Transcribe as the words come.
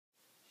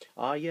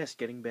Yes,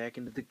 getting back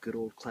into the good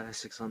old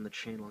classics on the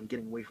channel and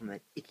getting away from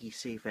that icky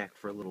safe act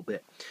for a little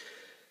bit.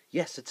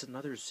 Yes, it's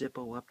another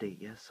Zippo update.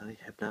 Yes, I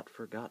have not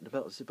forgotten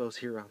about Zippos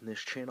here on this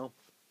channel.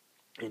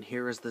 And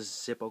here is the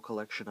Zippo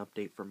collection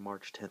update for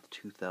March 10th,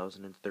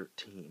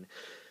 2013.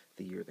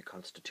 The year the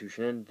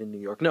Constitution ended in New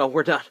York. No,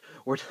 we're done.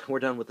 We're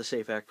done with the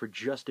safe act for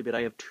just a bit.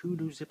 I have two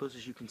new Zippos,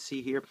 as you can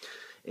see here,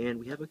 and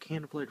we have a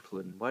can of lighter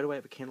fluid. And why do I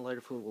have a can of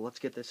lighter fluid? Well, let's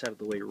get this out of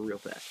the way real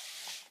fast.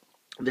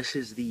 This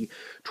is the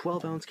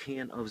 12-ounce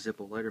can of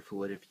Zippo lighter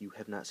fluid. If you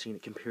have not seen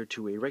it compared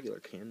to a regular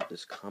can,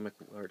 this comic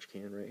large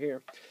can right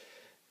here,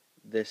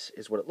 this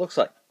is what it looks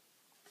like.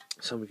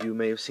 Some of you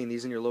may have seen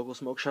these in your local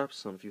smoke shops,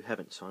 some of you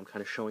haven't, so I'm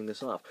kind of showing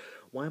this off.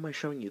 Why am I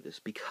showing you this?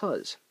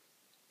 Because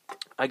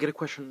I get a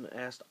question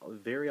asked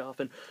very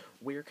often,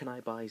 where can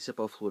I buy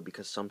Zippo fluid?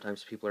 Because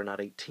sometimes people are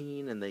not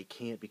 18 and they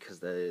can't because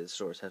the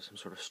stores have some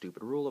sort of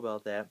stupid rule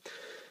about that.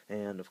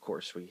 And of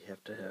course we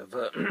have to have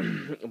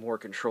more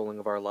controlling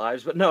of our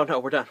lives. But no,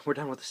 we're done. We're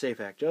done with the Safe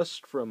Act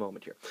just for a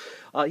moment here.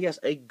 Yes,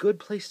 a good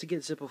place to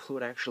get Zippo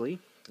fluid actually,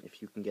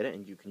 if you can get it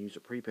and you can use a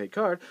prepaid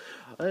card,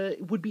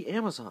 would be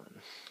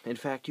Amazon. In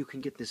fact, you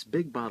can get this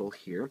big bottle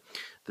here,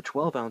 the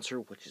 12-ouncer,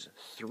 which is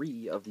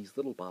 3 of these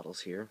little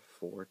bottles here.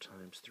 4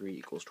 times 3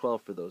 equals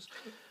 12 for those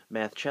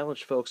math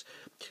challenged folks.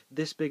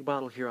 This big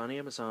bottle here on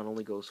Amazon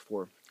only goes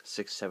for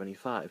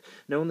 $6.75.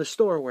 Now in the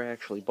store where I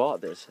actually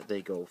bought this,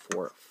 they go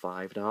for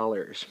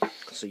 $5.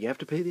 So you have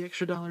to pay the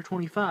extra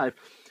 $1.25.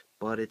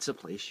 But it's a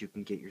place you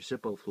can get your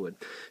Zippo fluid.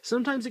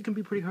 Sometimes it can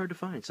be pretty hard to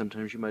find.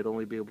 Sometimes you might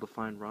only be able to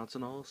find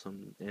Rosinol,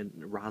 and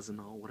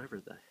Rosinol,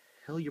 whatever the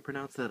hell you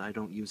pronounce that, I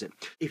don't use it.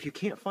 If you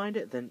can't find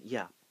it, then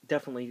yeah,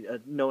 definitely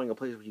knowing a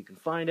place where you can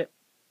find it,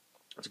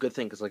 it's a good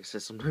thing, because like I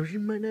said, sometimes you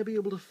might not be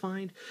able to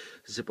find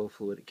Zippo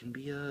fluid. It can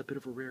be a bit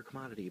of a rare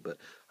commodity, but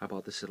I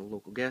bought this at a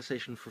local gas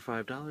station for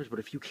 $5, but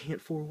if you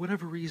can't for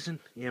whatever reason,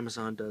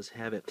 Amazon does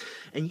have it.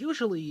 And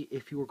usually,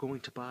 if you were going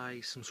to buy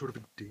some sort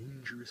of a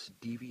dangerous,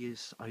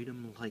 devious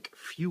item like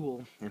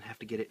fuel and have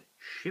to get it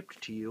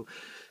shipped to you,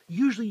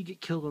 usually you get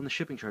killed on the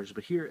shipping charges,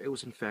 but here it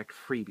was in fact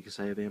free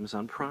because I have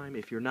Amazon Prime.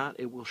 If you're not,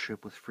 it will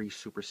ship with free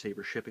Super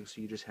Saver shipping,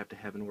 so you just have to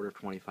have an order of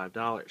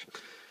 $25.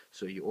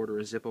 So you order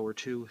a Zippo or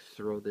 2,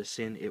 throw this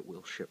in, it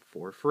will ship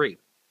for free.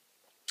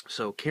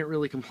 So can't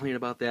really complain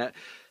about that.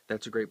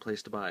 That's a great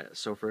place to buy it.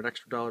 So for an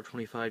extra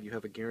 $1.25, you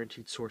have a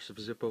guaranteed source of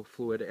Zippo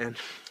fluid, and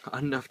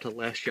enough to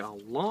last you a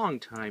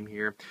long time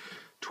here.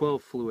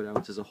 12 fluid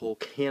ounces, a whole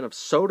can of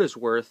soda's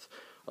worth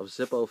of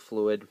Zippo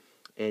fluid,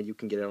 and you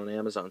can get it on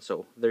Amazon.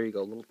 So there you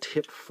go, a little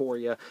tip for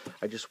you.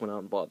 I just went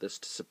out and bought this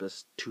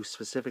to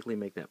specifically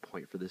make that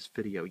point for this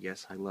video.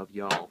 Yes, I love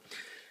y'all.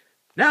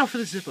 Now for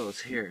the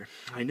Zippos here.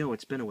 I know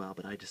it's been a while,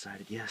 but I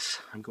decided, yes,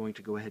 I'm going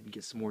to go ahead and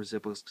get some more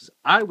Zippos, because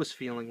I was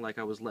feeling like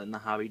I was letting the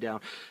hobby down.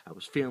 I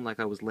was feeling like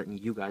I was letting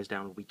you guys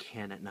down, and we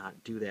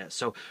cannot do that.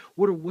 So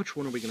which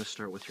one are we going to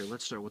start with here?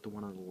 Let's start with the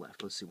one on the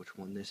left. Let's see which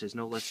one this is.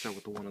 No, let's start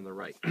with the one on the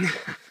right.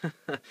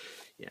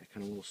 Yeah, kind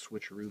of a little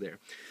switcheroo there.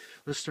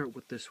 Let's start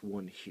with this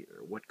one here.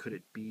 What could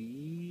it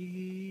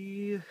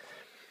be?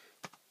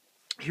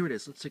 Here it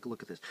is. Let's take a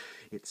look at this.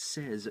 It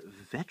says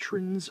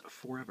Veterans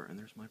Forever. And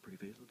there's my pretty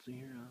face. Let's see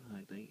here.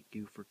 I thank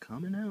you for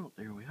coming out.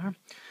 There we are.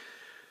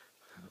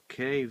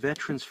 Okay,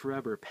 Veterans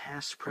Forever.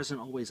 Past, present,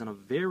 always, on a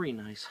very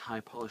nice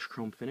high-polished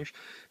chrome finish.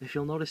 If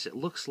you'll notice, it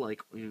looks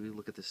like,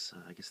 look at this,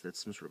 I guess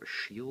that's some sort of a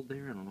shield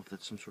there. I don't know if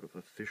that's some sort of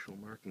official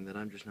marking that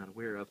I'm just not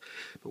aware of.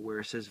 But where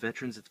it says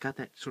Veterans, it's got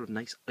that sort of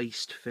nice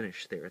iced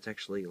finish there. It's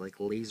actually like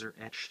laser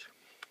etched.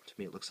 To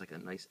me, it looks like a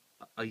nice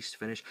iced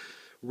finish.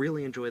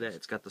 Really enjoy that.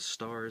 It's got the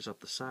stars up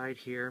the side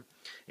here,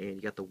 and you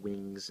got the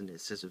wings, and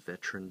it says a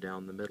veteran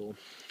down the middle.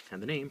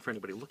 And the name, for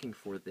anybody looking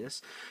for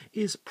this,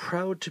 is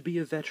Proud to be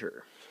a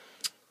Vetter.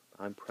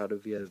 I'm proud to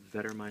be a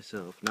vetter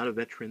myself. Not a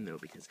veteran, though,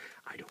 because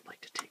I don't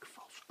like to take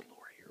false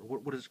glory. Or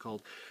what is it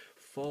called?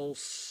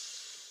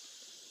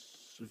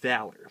 False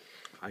valor.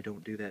 I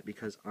don't do that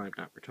because I'm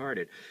not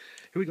retarded.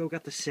 Here we go.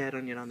 Got the sad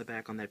onion on the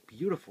back on that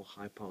beautiful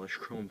high-polished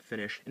chrome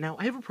finish. Now,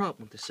 I have a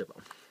problem with this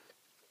Zippo.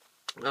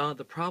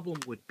 The problem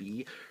would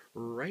be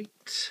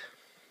right,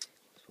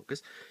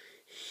 focus,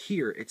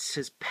 here it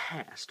says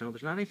past. Now,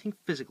 there's not anything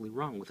physically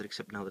wrong with it,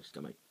 except now that it's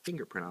got my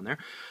fingerprint on there.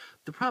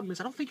 The problem is,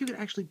 I don't think you can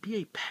actually be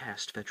a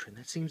past veteran.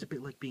 That seems a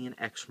bit like being an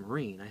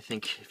ex-Marine. I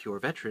think if you're a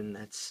veteran,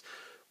 that's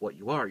what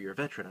you are. You're a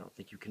veteran. I don't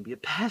think you can be a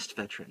past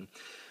veteran.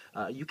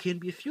 You can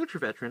be a future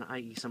veteran,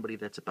 i.e. somebody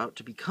that's about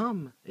to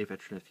become a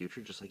veteran of the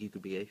future, just like you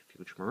could be a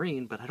future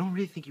Marine, but I don't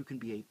really think you can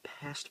be a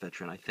past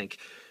veteran. I think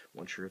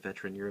once you're a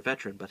veteran, you're a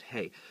veteran, but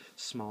hey,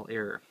 small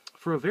error.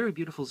 For a very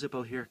beautiful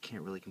Zippo here,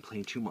 can't really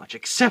complain too much,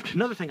 except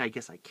another thing I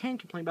guess I can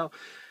complain about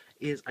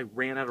is I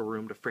ran out of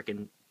room to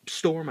frickin'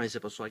 store my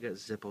Zippo, so I got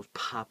Zippos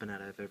popping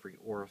out of every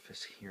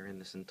orifice here in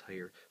this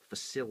entire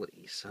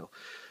facility, so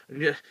I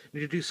need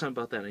to do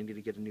something about that. I need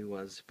to get a new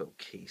Zippo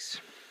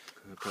case.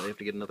 I'll probably have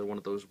to get another one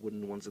of those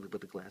wooden ones with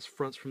the glass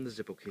fronts from the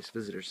Zippo Case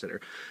Visitor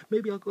Center.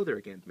 Maybe I'll go there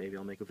again. Maybe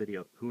I'll make a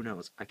video. Who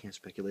knows? I can't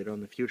speculate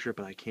on the future,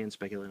 but I can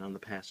speculate on the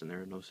past, and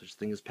there are no such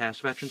thing as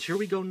past veterans. Here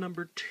we go,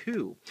 number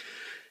 2.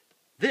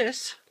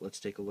 This, let's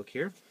take a look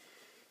here.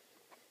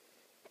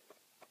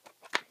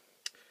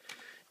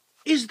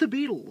 is the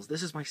Beatles.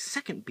 This is my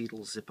second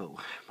Beatles Zippo.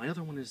 My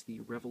other one is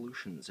the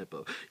Revolution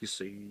Zippo. You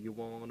say you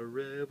want a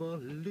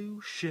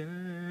revolution.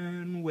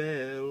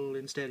 Well,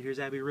 instead, here's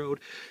Abbey Road.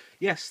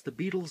 Yes, the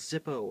Beatles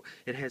Zippo.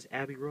 It has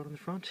Abbey Road on the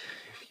front.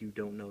 If you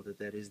don't know that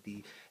that is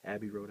the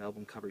Abbey Road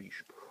album cover, you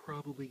should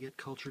probably get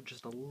cultured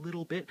just a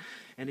little bit.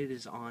 And it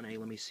is on a,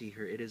 let me see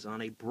here, it is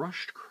on a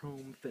brushed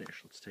chrome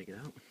finish. Let's take it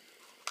out.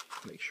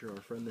 Make sure our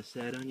friend the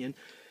Sad Onion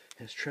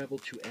has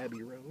traveled to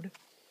Abbey Road.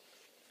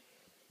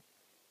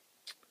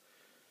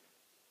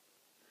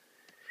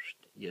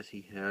 Yes,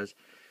 he has.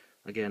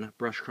 Again,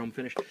 brush chrome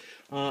finish.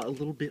 A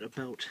little bit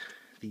about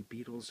the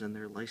Beatles and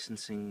their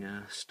licensing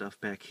stuff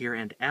back here.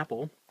 And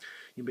Apple,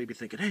 you may be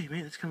thinking, hey,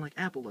 man, it's kind of like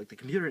Apple, like the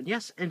computer. And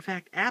yes, in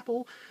fact,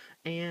 Apple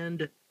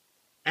and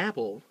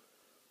Apple,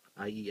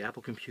 i.e.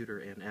 Apple Computer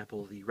and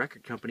Apple, the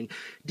record company,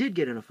 did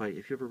get in a fight.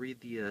 If you ever read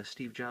the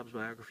Steve Jobs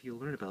biography, you'll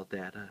learn about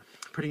that.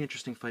 Pretty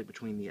interesting fight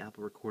between the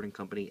Apple Recording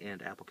Company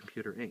and Apple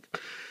Computer Inc.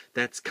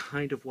 That's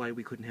kind of why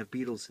we couldn't have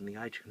Beatles in the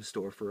iTunes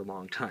store for a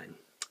long time.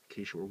 In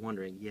case you were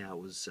wondering, yeah, it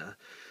was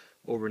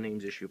over a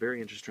names issue.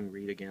 Very interesting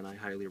read. Again, I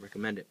highly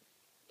recommend it.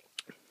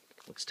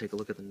 Let's take a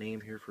look at the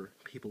name here for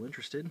people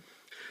interested.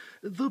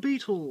 The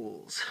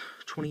Beatles.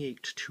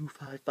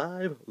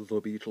 28255.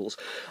 The Beatles.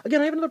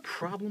 Again, I have another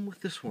problem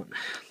with this one.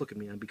 Look at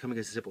me, I'm becoming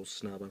a Zippo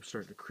snob. I'm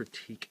starting to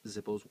critique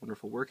Zippo's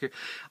wonderful work here.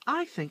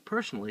 I think,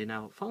 personally,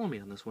 now follow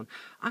me on this one,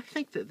 I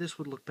think that this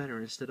would look better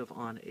instead of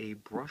on a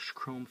brush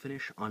chrome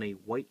finish, on a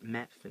white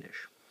matte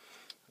finish.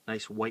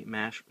 Nice white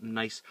matte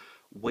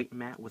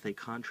with a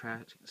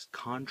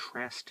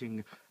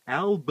contrasting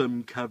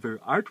album cover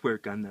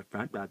artwork on the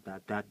front.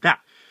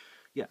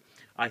 Yeah,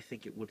 I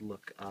think it would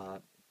look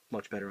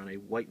much better on a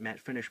white matte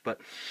finish,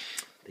 but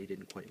they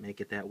didn't quite make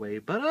it that way.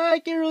 But I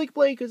can't really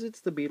complain because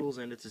it's the Beatles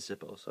and it's a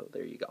Zippo, so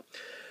there you go.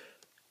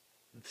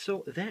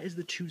 So that is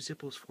the two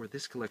Zippos for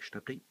this collection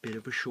update. Bit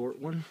of a short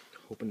one.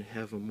 Hoping to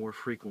have them more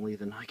frequently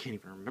than I can't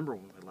even remember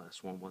when my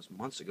last one was,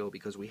 months ago,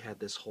 because we had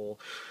this whole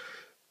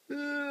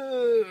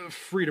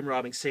freedom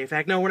robbing Safe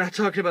Act. No, we're not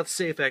talking about the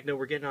Safe Act. No,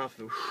 we're getting off.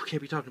 Can't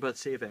be talking about the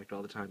Safe Act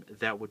all the time.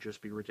 That would just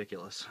be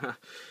ridiculous.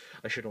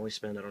 I should only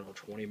spend, I don't know,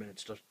 20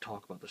 minutes to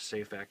talk about the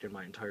Safe Act in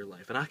my entire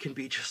life, and I can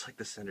be just like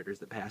the senators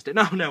that passed it.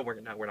 No, we're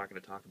not going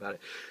to talk about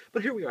it.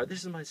 But here we are.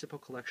 This is my Zippo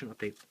collection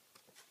update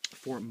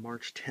for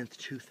March 10th,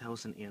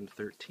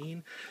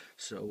 2013.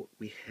 So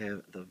we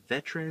have the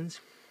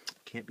veterans.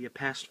 Can't be a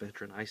past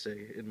veteran, I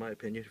say, in my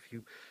opinion. If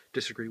you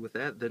disagree with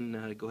that, then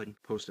go ahead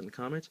and post in the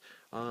comments.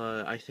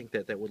 I think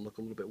that would look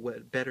a little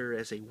bit better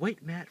as a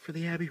white matte for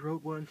the Abbey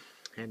Road one.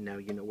 And now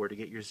you know where to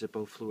get your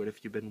Zippo fluid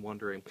if you've been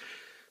wondering.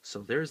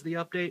 So there's the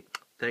update.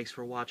 Thanks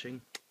for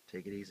watching.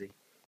 Take it easy.